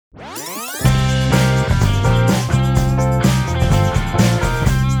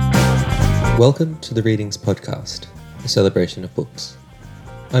Welcome to the Readings Podcast, a celebration of books.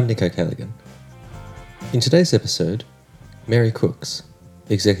 I'm Nick O'Callaghan. In today's episode, Mary Crooks,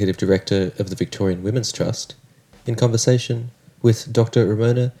 Executive Director of the Victorian Women's Trust, in conversation with Dr.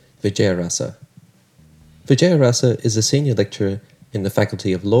 Ramona Vijeyarasa. Vijeyarasa is a senior lecturer in the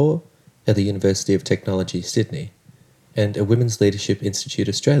Faculty of Law at the University of Technology, Sydney, and a Women's Leadership Institute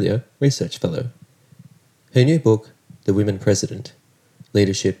Australia Research Fellow. Her new book, The Women President,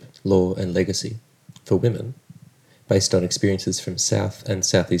 Leadership, Law and Legacy for Women, based on experiences from South and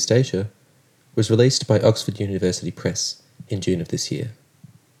Southeast Asia, was released by Oxford University Press in June of this year.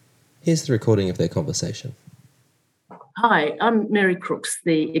 Here's the recording of their conversation. Hi, I'm Mary Crooks,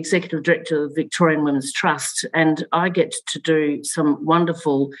 the Executive Director of the Victorian Women's Trust, and I get to do some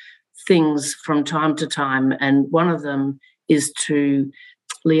wonderful things from time to time, and one of them is to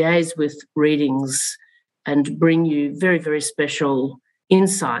liaise with readings and bring you very, very special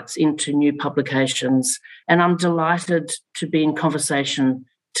insights into new publications. And I'm delighted to be in conversation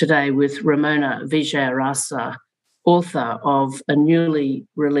today with Ramona Vijeyarasa, author of a newly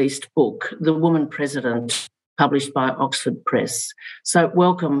released book, The Woman President, published by Oxford Press. So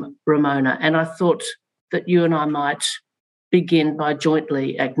welcome, Ramona. And I thought that you and I might begin by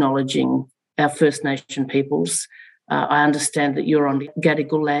jointly acknowledging our First Nation peoples. I understand that you're on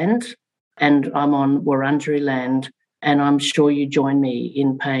Gadigal land and I'm on Wurundjeri land, and I'm sure you join me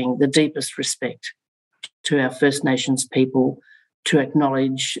in paying the deepest respect to our First Nations people to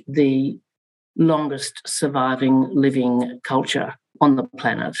acknowledge the longest surviving living culture on the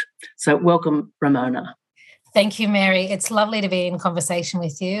planet. So welcome, Ramona. Thank you, Mary. It's lovely to be in conversation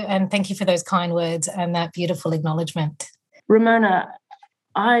with you, and thank you for those kind words and that beautiful acknowledgement. Ramona,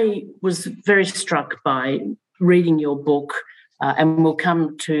 I was very struck by reading your book, and we'll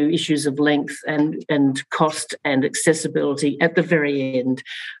come to issues of length and cost and accessibility at the very end.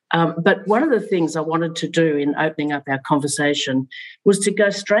 But one of the things I wanted to do in opening up our conversation was to go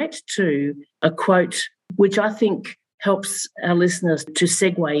straight to a quote which I think helps our listeners to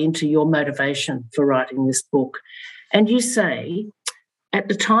segue into your motivation for writing this book. And you say, at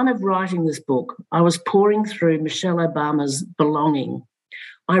the time of writing this book, I was poring through Michelle Obama's Belonging.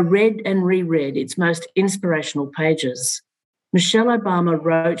 I read and reread its most inspirational pages. Michelle Obama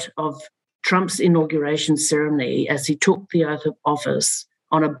wrote of Trump's inauguration ceremony as he took the oath of office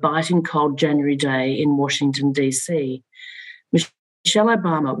on a biting cold January day in Washington, D.C. Michelle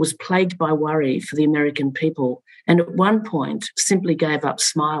Obama was plagued by worry for the American people and at one point simply gave up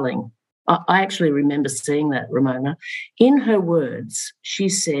smiling. I actually remember seeing that, Ramona. In her words, she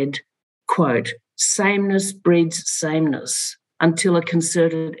said, quote, "Sameness breeds sameness until a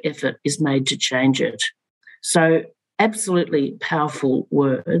concerted effort is made to change it." So absolutely powerful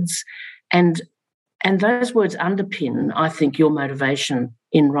words. And those words underpin, I think, your motivation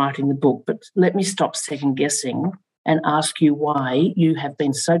in writing the book. But let me stop second-guessing and ask you why you have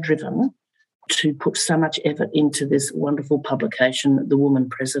been so driven to put so much effort into this wonderful publication, The Woman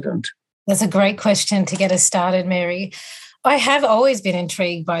President. That's a great question to get us started, Mary. I have always been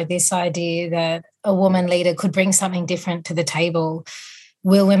intrigued by this idea that a woman leader could bring something different to the table.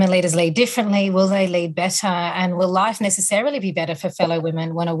 Will women leaders lead differently? Will they lead better? And will life necessarily be better for fellow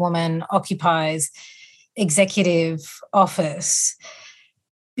women when a woman occupies executive office?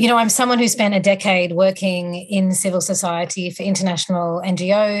 You know, I'm someone who spent a decade working in civil society for international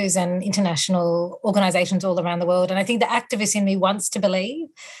NGOs and international organisations all around the world. And I think the activist in me wants to believe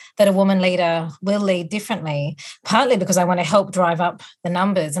that a woman leader will lead differently, partly because I want to help drive up the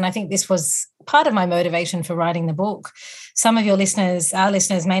numbers. And I think this was part of my motivation for writing the book. Some of your listeners, our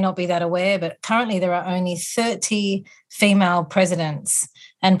listeners, may not be that aware, but currently there are only 30 female presidents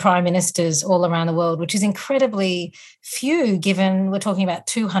and prime ministers all around the world, which is incredibly few given we're talking about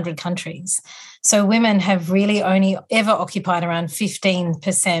 200 countries. So women have really only ever occupied around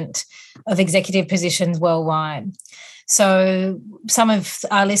 15% of executive positions worldwide. So some of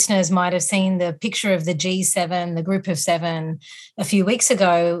our listeners might have seen the picture of the G7, the group of seven, a few weeks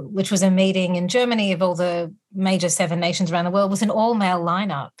ago, which was a meeting in Germany of all the major 7 nations around the world with an all-male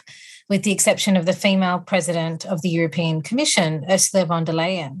lineup, with the exception of the female president of the European Commission, Ursula von der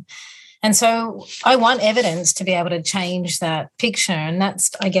Leyen. And so I want evidence to be able to change that picture, and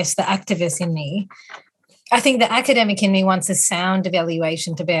that's, I guess, the activist in me. I think the academic in me wants a sound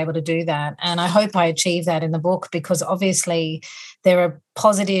evaluation to be able to do that, and I hope I achieve that in the book because obviously there are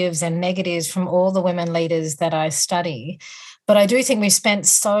positives and negatives from all the women leaders that I study. But I do think we've spent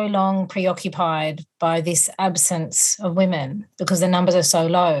so long preoccupied by this absence of women because the numbers are so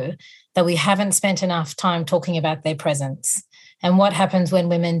low that we haven't spent enough time talking about their presence. and what happens when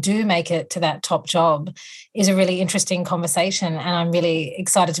women do make it to that top job is a really interesting conversation. And I'm really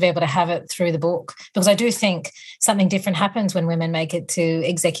excited to be able to have it through the book, because I do think something different happens when women make it to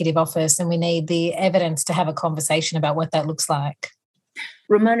executive office, and we need the evidence to have a conversation about what that looks like.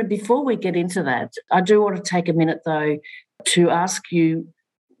 Ramona, before we get into that, I do want to take a minute, though, to ask you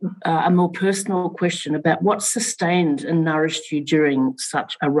a more personal question about what sustained and nourished you during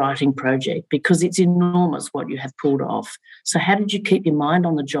such a writing project, because it's enormous what you have pulled off. So how did you keep your mind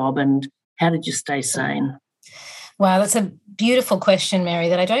on the job, and how did you stay sane? Wow, that's a beautiful question, Mary,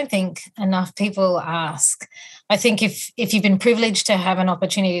 that I don't think enough people ask. I think if you've been privileged to have an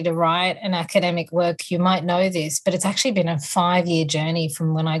opportunity to write an academic work, you might know this, but it's actually been a 5-year journey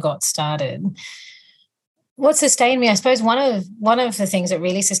from when I got started. What sustained me, I suppose one of the things that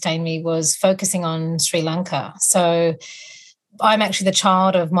really sustained me was focusing on Sri Lanka. So I'm actually the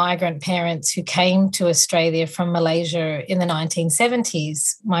child of migrant parents who came to Australia from Malaysia in the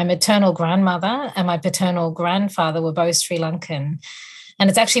 1970s. My maternal grandmother and my paternal grandfather were both Sri Lankan. And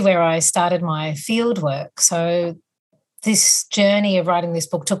it's actually where I started my field work. So this journey of writing this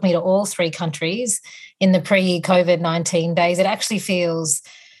book took me to all 3 countries in the pre-COVID-19 days. It actually feels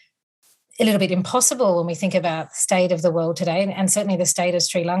a little bit impossible when we think about the state of the world today, and certainly the state of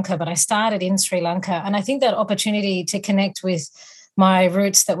Sri Lanka. But I started in Sri Lanka, and I think that opportunity to connect with my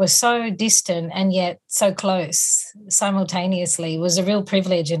roots that were so distant and yet so close simultaneously was a real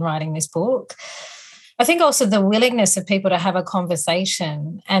privilege in writing this book. I think also the willingness of people to have a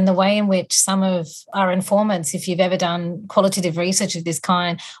conversation, and the way in which some of our informants, if you've ever done qualitative research of this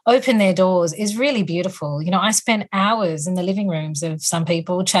kind, open their doors is really beautiful. You know, I spent hours in the living rooms of some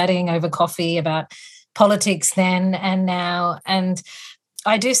people chatting over coffee about politics then and now. And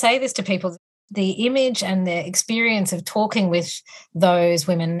I do say this to people, the image and the experience of talking with those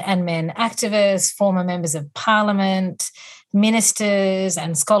women and men activists, former members of parliament, ministers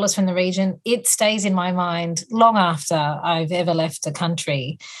and scholars from the region, it stays in my mind long after I've ever left the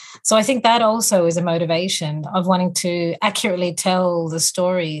country. So I think that also is a motivation of wanting to accurately tell the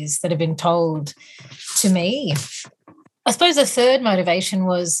stories that have been told to me. I suppose the third motivation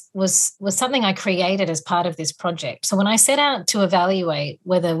was something I created as part of this project. So when I set out to evaluate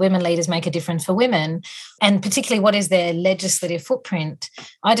whether women leaders make a difference for women, and particularly what is their legislative footprint,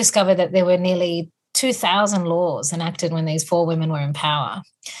 I discovered that there were nearly 2,000 laws enacted when these 4 women were in power.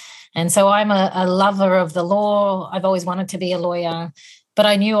 And so I'm a lover of the law. I've always wanted to be a lawyer, but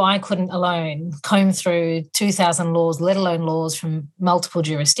I knew I couldn't alone comb through 2,000 laws, let alone laws from multiple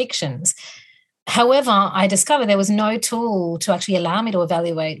jurisdictions. However, I discovered there was no tool to actually allow me to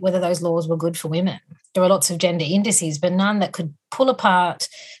evaluate whether those laws were good for women. There were lots of gender indices, but none that could pull apart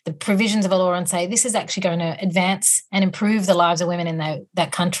the provisions of a law and say, this is actually going to advance and improve the lives of women in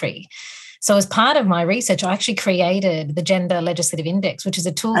that country. So as part of my research, I actually created the Gender Legislative Index, which is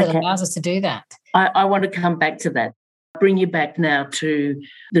a tool that allows us to do that. I want to come back to that. Bring you back now to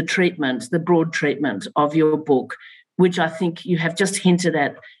the treatment, the broad treatment of your book, which I think you have just hinted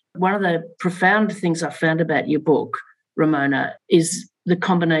at. One of the profound things I found about your book, Ramona, is the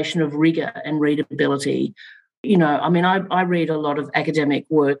combination of rigour and readability. You know, I mean, I read a lot of academic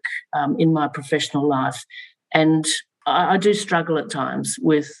work in my professional life, and I do struggle at times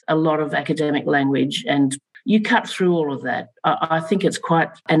with a lot of academic language, and you cut through all of that. I think it's quite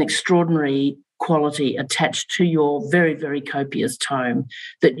an extraordinary quality attached to your very, very copious tome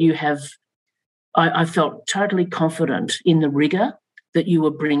that you have. I felt totally confident in the rigour that you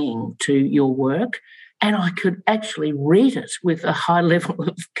were bringing to your work, and I could actually read it with a high level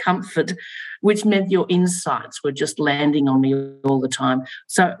of comfort, which meant your insights were just landing on me all the time.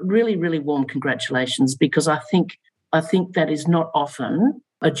 So really, really warm congratulations, because I think that is not often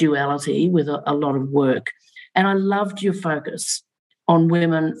a duality with a lot of work. And I loved your focus on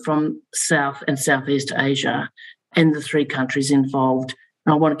women from South and Southeast Asia and the 3 countries involved.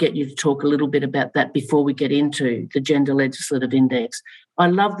 And I want to get you to talk a little bit about that before we get into the Gender Legislative Index. I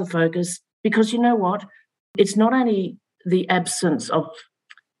love the focus because, you know what, it's not only the absence of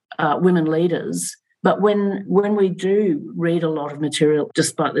women leaders, but when we do read a lot of material,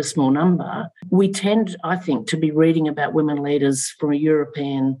 despite their small number, we tend, I think, to be reading about women leaders from a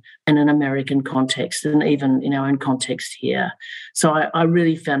European and an American context, and even in our own context here. So I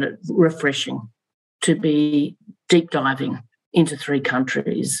really found it refreshing to be deep diving into 3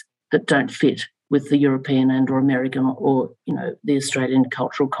 countries that don't fit with the European and or American or, you know, the Australian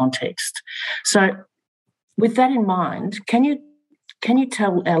cultural context. So with that in mind, can you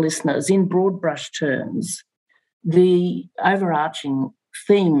tell our listeners in broad brush terms the overarching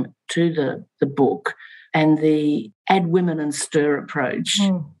theme to the book and the add women and stir approach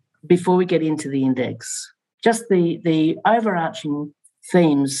before we get into the index? just the overarching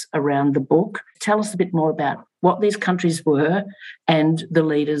themes around the book. Tell us a bit more about what these countries were and the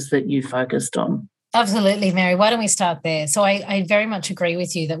leaders that you focused on. Absolutely, Mary. Why don't we start there? So I very much agree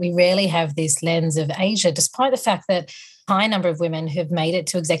with you that we rarely have this lens of Asia, despite the fact that a high number of women who've made it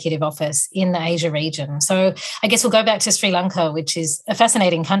to executive office in the Asia region. So I guess we'll go back to Sri Lanka, which is a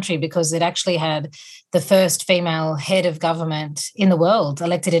fascinating country because it actually had the first female head of government in the world,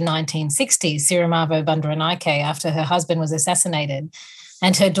 elected in 1960, Sirimavo Bandaranaike, after her husband was assassinated.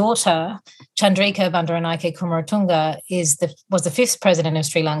 And her daughter, Chandrika Bandaranaike Kumaratunga, was the fifth president of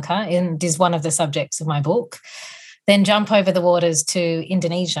Sri Lanka and is one of the subjects of my book. Then jump over the waters to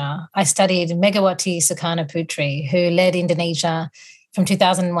Indonesia. I studied Megawati Sukarnoputri, who led Indonesia from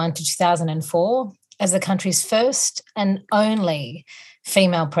 2001 to 2004 as the country's first and only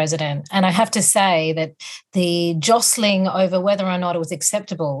female president. And I have to say that the jostling over whether or not it was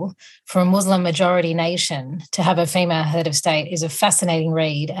acceptable for a Muslim majority nation to have a female head of state is a fascinating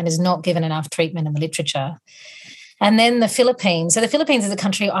read and is not given enough treatment in the literature. And then the Philippines. So the Philippines is a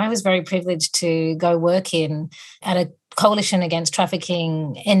country I was very privileged to go work in at a coalition against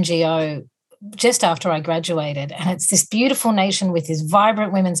trafficking NGO just after I graduated. And it's this beautiful nation with this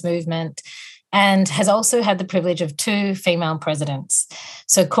vibrant women's movement, and has also had the privilege of two female presidents.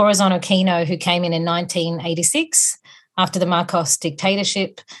 So Corazon Aquino, who came in 1986 after the Marcos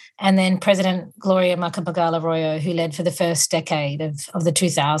dictatorship, and then President Gloria Macapagal Arroyo, who led for the first decade of the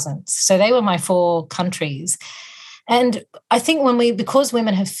 2000s. So they were my four countries. And I think because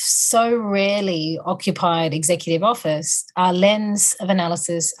women have so rarely occupied executive office, our lens of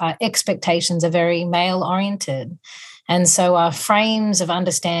analysis, our expectations are very male-oriented. And so our frames of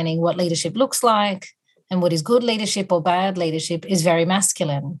understanding what leadership looks like and what is good leadership or bad leadership is very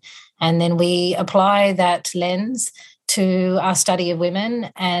masculine. And then we apply that lens to our study of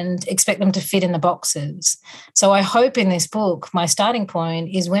women and expect them to fit in the boxes. So I hope in this book, my starting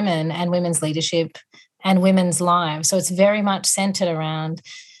point is women and women's leadership and women's lives. So it's very much centered around,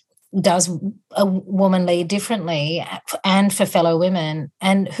 does a woman lead differently and for fellow women?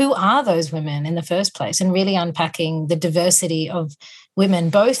 And who are those women in the first place? And really unpacking the diversity of women,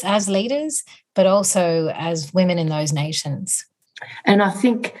 both as leaders, but also as women in those nations. And I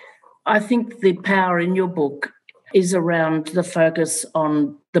think the power in your book is around the focus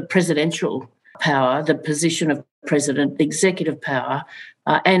on the presidential power, the position of president, the executive power,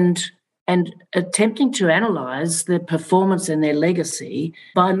 and attempting to analyse their performance and their legacy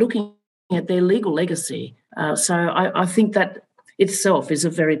by looking at their legal legacy. So I think that itself is a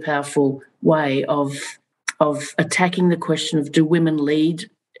very powerful way of attacking the question of, do women lead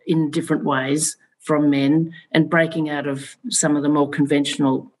in different ways from men, and breaking out of some of the more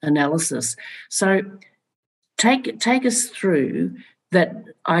conventional analysis. So take us through that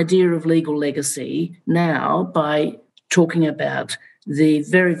idea of legal legacy now by talking about the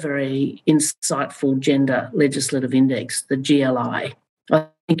very, very insightful Gender Legislative Index, the GLI. I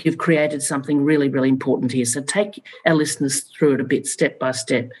think you've created something really, really important here. So take our listeners through it a bit, step by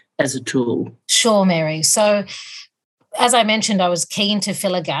step, as a tool. Sure, Mary. So as I mentioned, I was keen to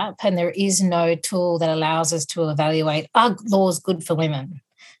fill a gap, and there is no tool that allows us to evaluate, are laws good for women?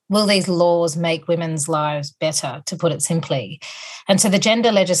 Will these laws make women's lives better, to put it simply? And so the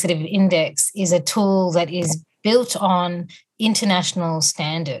Gender Legislative Index is a tool that is built on international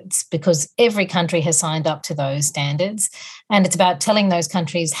standards, because every country has signed up to those standards. And it's about telling those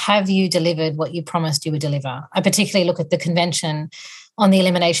countries, have you delivered what you promised you would deliver? I particularly look at the Convention on the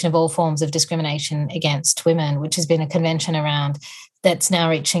Elimination of All Forms of Discrimination Against Women, which has been a convention around that's now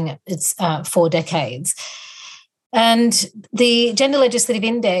reaching its 4 decades. And the Gender Legislative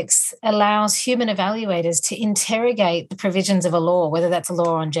Index allows human evaluators to interrogate the provisions of a law, whether that's a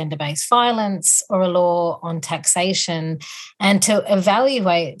law on gender-based violence or a law on taxation, and to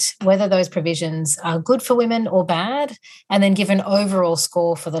evaluate whether those provisions are good for women or bad, and then give an overall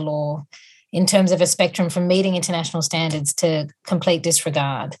score for the law in terms of a spectrum from meeting international standards to complete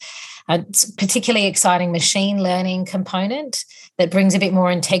disregard. It's a particularly exciting machine learning component that brings a bit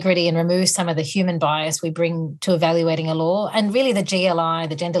more integrity and removes some of the human bias we bring to evaluating a law. And really the GLI,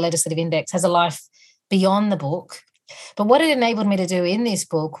 the Gender Legislative Index, has a life beyond the book. But what it enabled me to do in this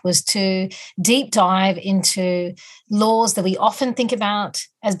book was to deep dive into laws that we often think about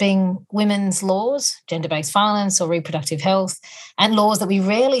as being women's laws, gender-based violence or reproductive health, and laws that we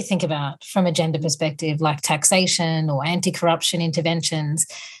rarely think about from a gender perspective, like taxation or anti-corruption interventions,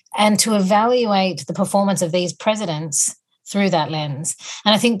 and to evaluate the performance of these presidents through that lens.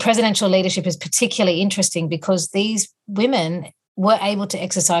 And I think presidential leadership is particularly interesting because these women were able to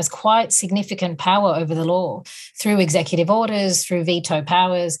exercise quite significant power over the law through executive orders, through veto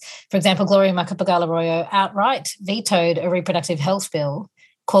powers. For example, Gloria Macapagal-Arroyo outright vetoed a reproductive health bill,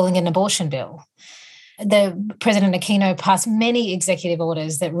 calling it an abortion bill. The President Aquino passed many executive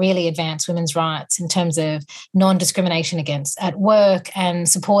orders that really advance women's rights in terms of non-discrimination against at work and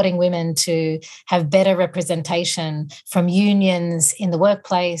supporting women to have better representation from unions in the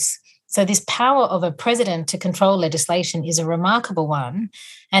workplace. So this power of a president to control legislation is a remarkable one,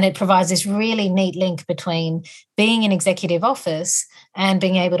 and it provides this really neat link between being in executive office and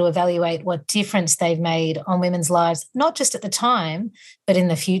being able to evaluate what difference they've made on women's lives, not just at the time, but in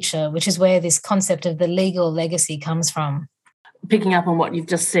the future, which is where this concept of the legal legacy comes from. Picking up on what you've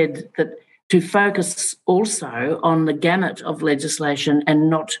just said, that to focus also on the gamut of legislation and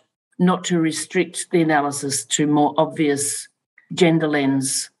not to restrict the analysis to more obvious gender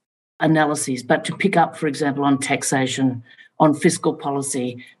lens analyses, but to pick up, for example, on taxation, on fiscal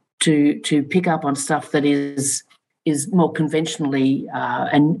policy, to pick up on stuff that is more conventionally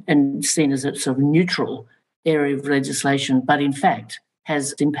and seen as a sort of neutral area of legislation, but in fact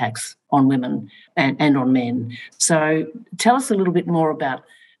has impacts on women and on men. So tell us a little bit more about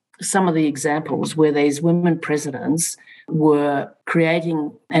some of the examples where these women presidents were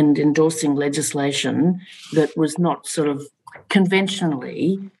creating and endorsing legislation that was not sort of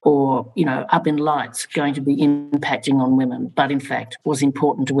conventionally or, up in lights going to be impacting on women, but in fact was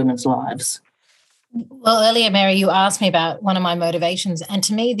important to women's lives. Well, earlier, Mary, you asked me about one of my motivations, and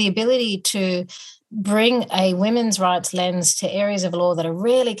to me, the ability to bring a women's rights lens to areas of law that are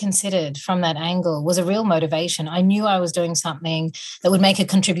rarely considered from that angle was a real motivation. I knew I was doing something that would make a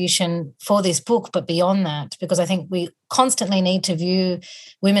contribution for this book, but beyond that, because I think we constantly need to view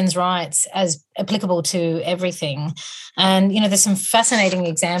women's rights as applicable to everything. And, there's some fascinating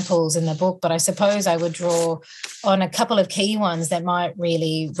examples in the book, but I suppose I would draw on a couple of key ones that might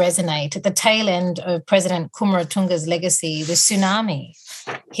really resonate. At the tail end of President Kumaratunga's legacy, the tsunami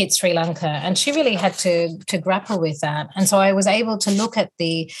hit Sri Lanka, and she really had to grapple with that. And so I was able to look at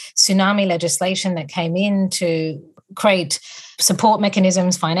the tsunami legislation that came in to create support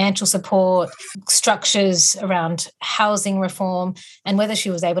mechanisms, financial support, structures around housing reform, and whether she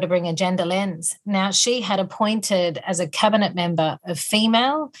was able to bring a gender lens. Now, she had appointed as a cabinet member a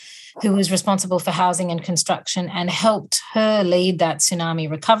female who was responsible for housing and construction and helped her lead that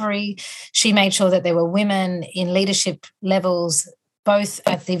tsunami recovery. She made sure that there were women in leadership levels, both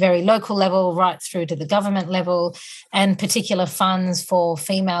at the very local level right through to the government level, and particular funds for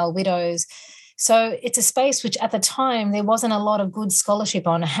female widows. So it's a space which at the time there wasn't a lot of good scholarship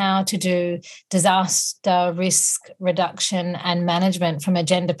on how to do disaster risk reduction and management from a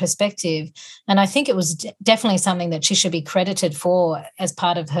gender perspective. And I think it was definitely something that she should be credited for as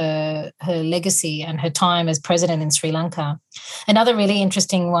part of her legacy and her time as president in Sri Lanka. Another really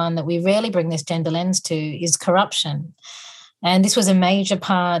interesting one that we rarely bring this gender lens to is corruption. And this was a major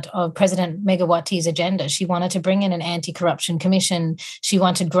part of President Megawati's agenda. She wanted to bring in an anti-corruption commission. She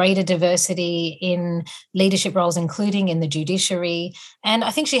wanted greater diversity in leadership roles, including in the judiciary. And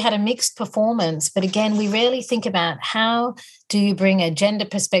I think she had a mixed performance. But again, we rarely think about how do you bring a gender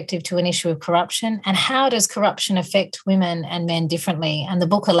perspective to an issue of corruption, and how does corruption affect women and men differently? And the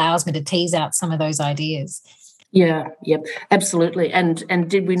book allows me to tease out some of those ideas. Yeah, absolutely. And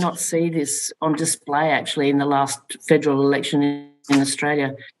did we not see this on display actually in the last federal election in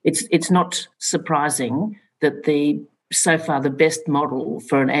Australia? It's not surprising that so far the best model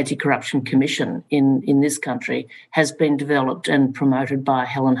for an anti-corruption commission in this country has been developed and promoted by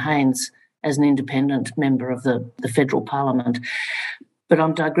Helen Haines as an independent member of the federal parliament. But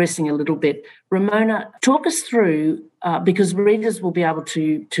I'm digressing a little bit. Ramona, talk us through, because readers will be able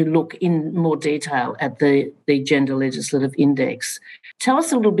to look in more detail at the Gender Legislative Index. Tell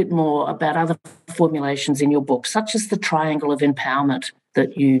us a little bit more about other formulations in your book, such as the triangle of empowerment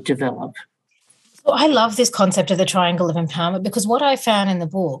that you develop. Well, I love this concept of the triangle of empowerment, because what I found in the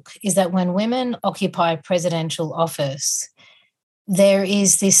book is that when women occupy presidential office, there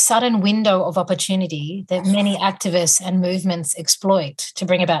is this sudden window of opportunity that many activists and movements exploit to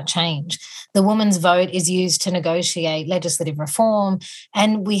bring about change. The woman's vote is used to negotiate legislative reform,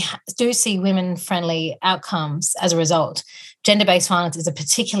 and we do see women-friendly outcomes as a result. Gender-based violence is a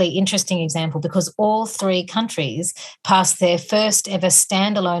particularly interesting example because all three countries passed their first ever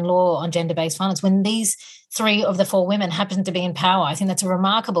standalone law on gender-based violence when these 3 of the 4 women happened to be in power. I think that's a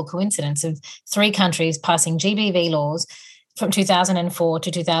remarkable coincidence of 3 countries passing GBV laws, from 2004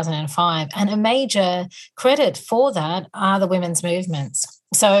 to 2005. And a major credit for that are the women's movements.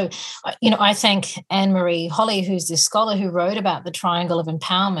 So, I thank Anne-Marie Holly, who's this scholar who wrote about the triangle of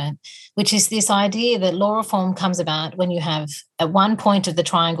empowerment, which is this idea that law reform comes about when you have, at one point of the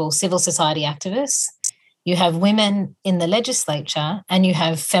triangle, civil society activists, you have women in the legislature, and you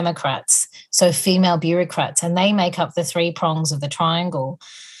have femocrats, so female bureaucrats, and they make up the three prongs of the triangle.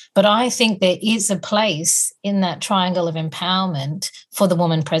 But I think there is a place in that triangle of empowerment for the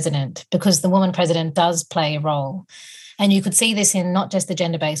woman president, because the woman president does play a role. And you could see this in not just the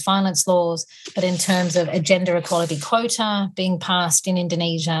gender-based violence laws, but in terms of a gender equality quota being passed in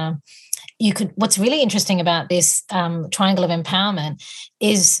Indonesia. What's really interesting about this triangle of empowerment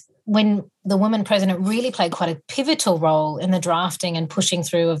is when the woman president really played quite a pivotal role in the drafting and pushing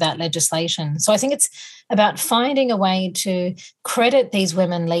through of that legislation. So I think it's about finding a way to credit these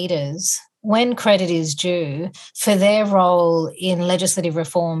women leaders when credit is due for their role in legislative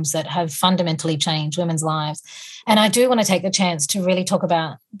reforms that have fundamentally changed women's lives. And I do want to take the chance to really talk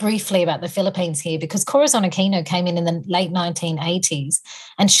briefly about the Philippines here, because Corazon Aquino came in the late 1980s,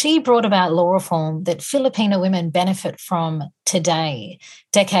 and she brought about law reform that Filipino women benefit from today,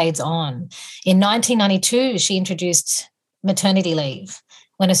 decades on. In 1992, she introduced maternity leave,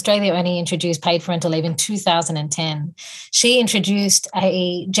 when Australia only introduced paid parental leave in 2010. She introduced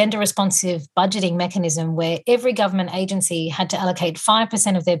a gender-responsive budgeting mechanism where every government agency had to allocate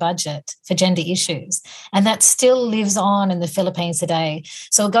 5% of their budget for gender issues. And that still lives on in the Philippines today.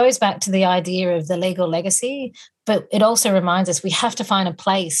 So it goes back to the idea of the legal legacy, but it also reminds us we have to find a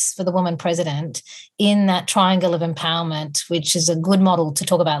place for the woman president in that triangle of empowerment, which is a good model to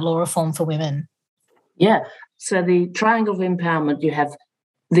talk about law reform for women. Yeah. So the triangle of empowerment, you have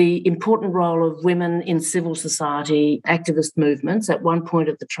the important role of women in civil society activist movements at one point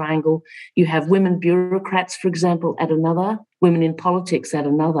of the triangle. You have women bureaucrats, for example, at another, women in politics at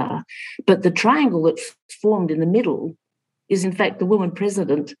another. But the triangle that's formed in the middle is, in fact, the woman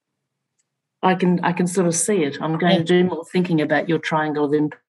president. I can sort of see it. I'm going to do more thinking about your triangle of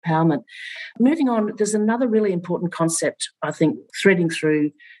empowerment. Moving on, there's another really important concept, I think, threading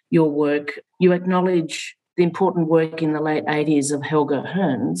through your work. You acknowledge the important work in the late 80s of Helga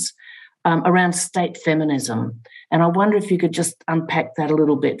Hearns around state feminism. And I wonder if you could just unpack that a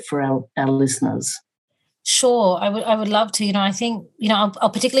little bit for our listeners. Sure, I would love to. I think, I'll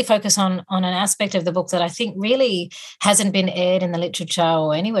particularly focus on an aspect of the book that I think really hasn't been aired in the literature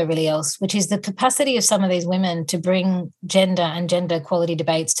or anywhere really else, which is the capacity of some of these women to bring gender and gender equality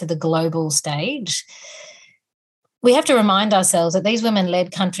debates to the global stage. We have to remind ourselves that these women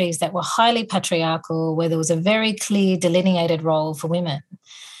led countries that were highly patriarchal, where there was a very clear delineated role for women.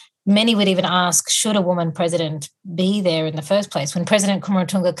 Many would even ask, should a woman president be there in the first place? When President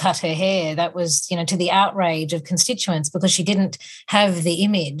Kumaratunga cut her hair, that was, to the outrage of constituents because she didn't have the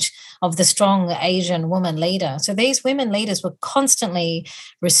image of the strong Asian woman leader. So these women leaders were constantly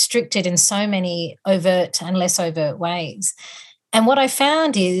restricted in so many overt and less overt ways. And what I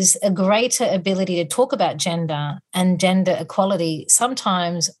found is a greater ability to talk about gender and gender equality,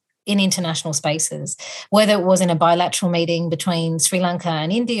 sometimes in international spaces, whether it was in a bilateral meeting between Sri Lanka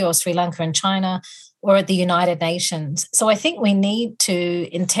and India or Sri Lanka and China or at the United Nations. So I think we need to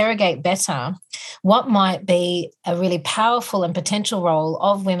interrogate better what might be a really powerful and potential role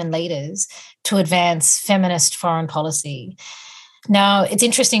of women leaders to advance feminist foreign policy. Now, it's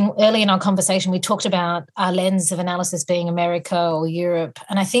interesting, early in our conversation, we talked about our lens of analysis being America or Europe.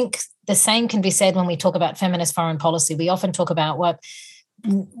 And I think the same can be said when we talk about feminist foreign policy. We often talk about what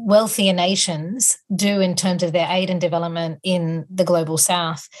wealthier nations do in terms of their aid and development in the global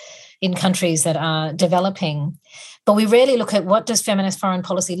south, in countries that are developing. But we rarely look at what does feminist foreign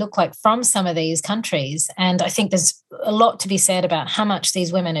policy look like from some of these countries. And I think there's a lot to be said about how much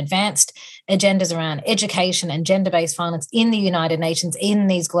these women advanced agendas around education and gender-based violence in the United Nations, in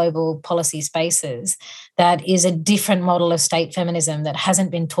these global policy spaces. That is a different model of state feminism that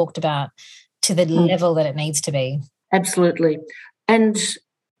hasn't been talked about to the level that it needs to be. Absolutely. And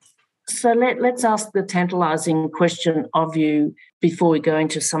so let's ask the tantalising question of you before we go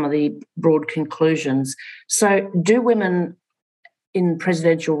into some of the broad conclusions. So do women in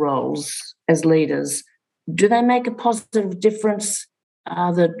presidential roles as leaders, do they make a positive difference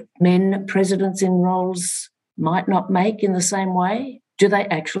that men presidents in roles might not make in the same way? Do they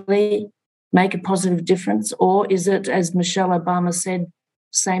actually make a positive difference? Or is it, as Michelle Obama said,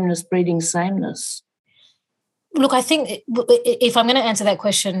 sameness breeding sameness? Look, I think if I'm going to answer that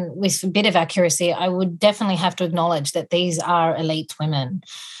question with a bit of accuracy, I would definitely have to acknowledge that these are elite women.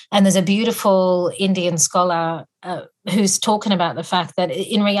 And there's a beautiful Indian scholar who's talking about the fact that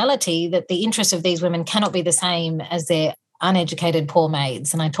in reality that the interests of these women cannot be the same as their uneducated poor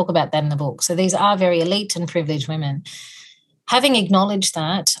maids, and I talk about that in the book. So these are very elite and privileged women. Having acknowledged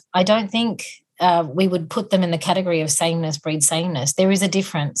that, I don't think we would put them in the category of sameness breeds sameness. There is a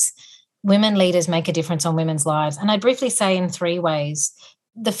difference. Women leaders make a difference on women's lives. And I briefly say in 3 ways.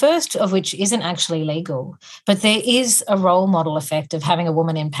 The first of which isn't actually legal, but there is a role model effect of having a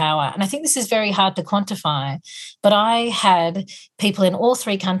woman in power. And I think this is very hard to quantify, but I had people in all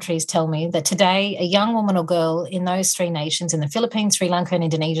 3 countries tell me that today a young woman or girl in those 3 nations, in the Philippines, Sri Lanka, and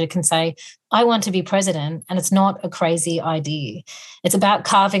Indonesia, can say, I want to be president, and it's not a crazy idea. It's about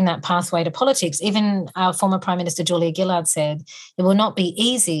carving that pathway to politics. Even our former Prime Minister, Julia Gillard, said it will not be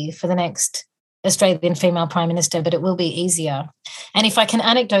easy for the next Australian female Prime Minister, but it will be easier. And if I can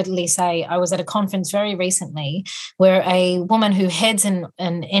anecdotally say, I was at a conference very recently where a woman who heads an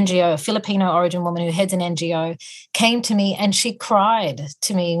NGO, a Filipino origin woman who heads an NGO, came to me and she cried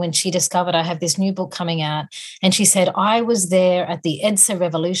to me when she discovered I have this new book coming out. And she said, I was there at the EDSA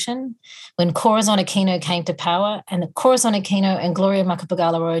revolution when Corazon Aquino came to power, and Corazon Aquino and Gloria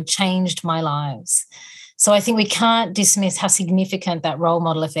Macapagal-Arroyo changed my lives. So I think we can't dismiss how significant that role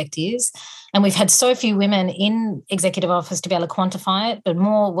model effect is. And we've had so few women in executive office to be able to quantify it, but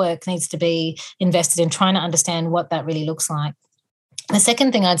more work needs to be invested in trying to understand what that really looks like. The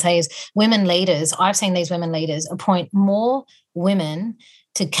second thing I'd say is women leaders. I've seen these women leaders appoint more women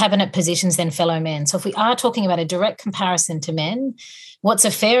to cabinet positions than fellow men. So if we are talking about a direct comparison to men, what's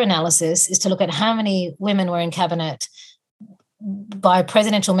a fair analysis is to look at how many women were in cabinet by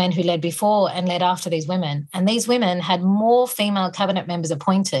presidential men who led before and led after these women. And these women had more female cabinet members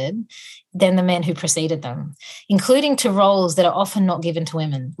appointed than the men who preceded them, including to roles that are often not given to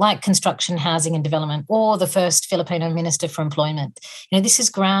women, like construction, housing and development, or the first Filipino minister for employment. You know, this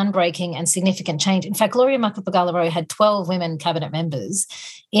is groundbreaking and significant change. In fact, Gloria Macapagal-Arroyo had 12 women cabinet members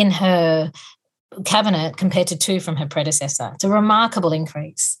in her cabinet compared to 2 from her predecessor. It's a remarkable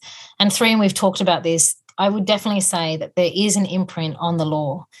increase. And 3, and we've talked about this, I would definitely say that there is an imprint on the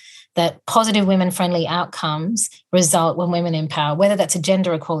law that positive women-friendly outcomes result when women in power, whether that's a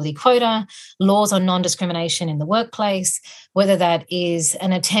gender equality quota, laws on non-discrimination in the workplace, whether that is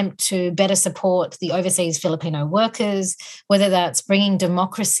an attempt to better support the overseas Filipino workers, whether that's bringing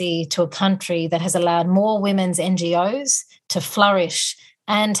democracy to a country that has allowed more women's NGOs to flourish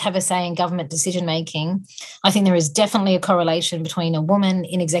and have a say in government decision-making. I think there is definitely a correlation between a woman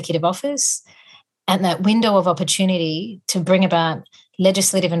in executive office and that window of opportunity to bring about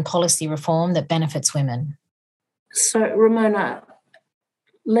legislative and policy reform that benefits women. So, Ramona,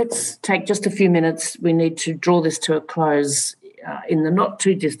 let's take just a few minutes. We need to draw this to a close in the not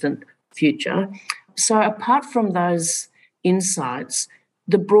too distant future. So, apart from those insights,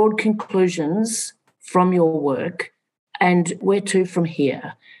 the broad conclusions from your work and where to from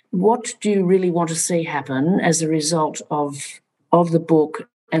here, what do you really want to see happen as a result of the book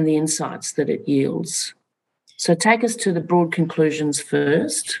and the insights that it yields? So take us to the broad conclusions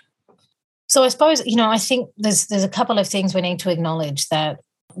first. So I suppose, I think there's a couple of things we need to acknowledge, that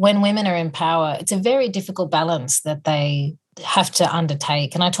when women are in power, it's a very difficult balance that they have to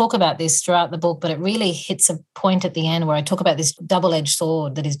undertake. And I talk about this throughout the book, but it really hits a point at the end where I talk about this double-edged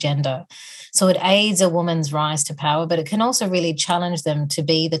sword that is gender. So it aids a woman's rise to power, but it can also really challenge them to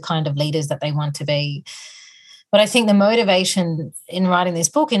be the kind of leaders that they want to be. But I think the motivation in writing this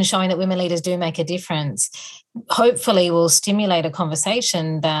book and showing that women leaders do make a difference, hopefully will stimulate a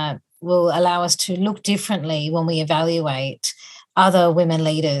conversation that will allow us to look differently when we evaluate other women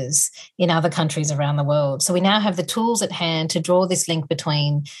leaders in other countries around the world. So we now have the tools at hand to draw this link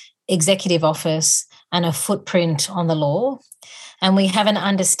between executive office and a footprint on the law. And we have an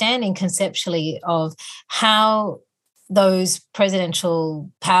understanding conceptually of how those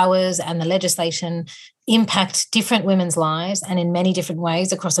presidential powers and the legislation impact different women's lives and in many different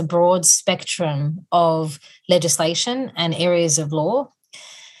ways across a broad spectrum of legislation and areas of law.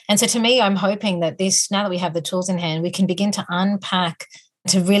 And so to me, I'm hoping that this, now that we have the tools in hand, we can begin to unpack,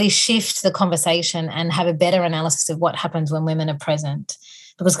 to really shift the conversation and have a better analysis of what happens when women are present.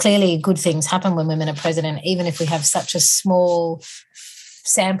 Because clearly good things happen when women are present, even if we have such a small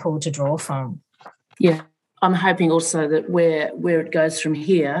sample to draw from. Yeah, I'm hoping also that where it goes from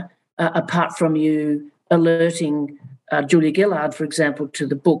here, apart from you alerting Julia Gillard, for example, to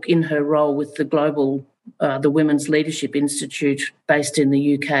the book in her role with the Women's Leadership Institute based in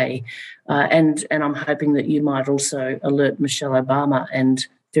the UK, and I'm hoping that you might also alert Michelle Obama and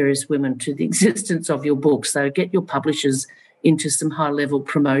various women to the existence of your book. So get your publishers into some high-level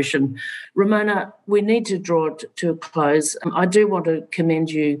promotion. Ramona, we need to draw it to a close. I do want to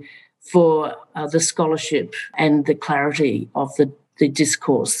commend you for the scholarship and the clarity of the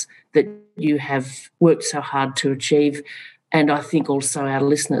discourse that you have worked so hard to achieve. And I think also our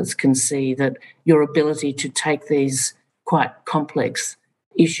listeners can see that your ability to take these quite complex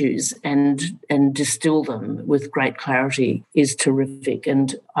issues and distill them with great clarity is terrific.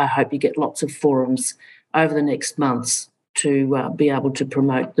 And I hope you get lots of forums over the next months to be able to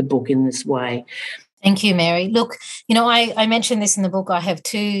promote the book in this way. Thank you, Mary. Look, I mentioned this in the book. I have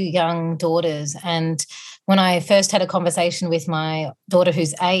 2 young daughters, and when I first had a conversation with my daughter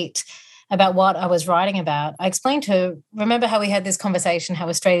who's 8 about what I was writing about, I explained to her, remember how we had this conversation, how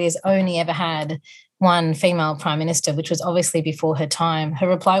Australia's only ever had one female prime minister, which was obviously before her time. Her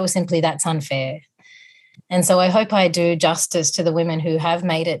reply was simply, that's unfair. And so I hope I do justice to the women who have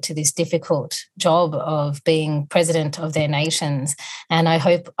made it to this difficult job of being president of their nations. And I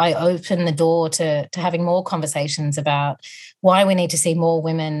hope I open the door to having more conversations about why we need to see more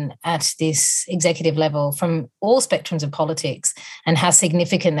women at this executive level from all spectrums of politics and how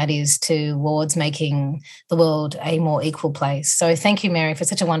significant that is towards making the world a more equal place. So thank you, Mary, for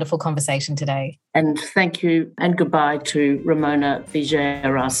such a wonderful conversation today. And thank you and goodbye to Ramona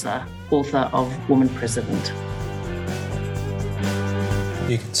Vijeyarasa, author of Woman President.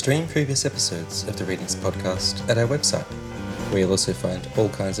 You can stream previous episodes of the Readings podcast at our website, where you'll also find all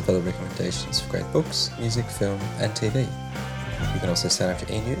kinds of other recommendations for great books, music, film and TV. You can also sign up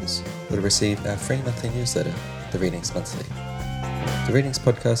to e-news or to receive our free monthly newsletter, The Readings Monthly. The Readings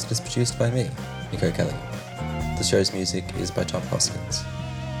podcast is produced by me, Nico Callaghan. The show's music is by Tom Hoskins.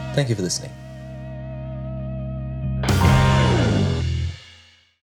 Thank you for listening.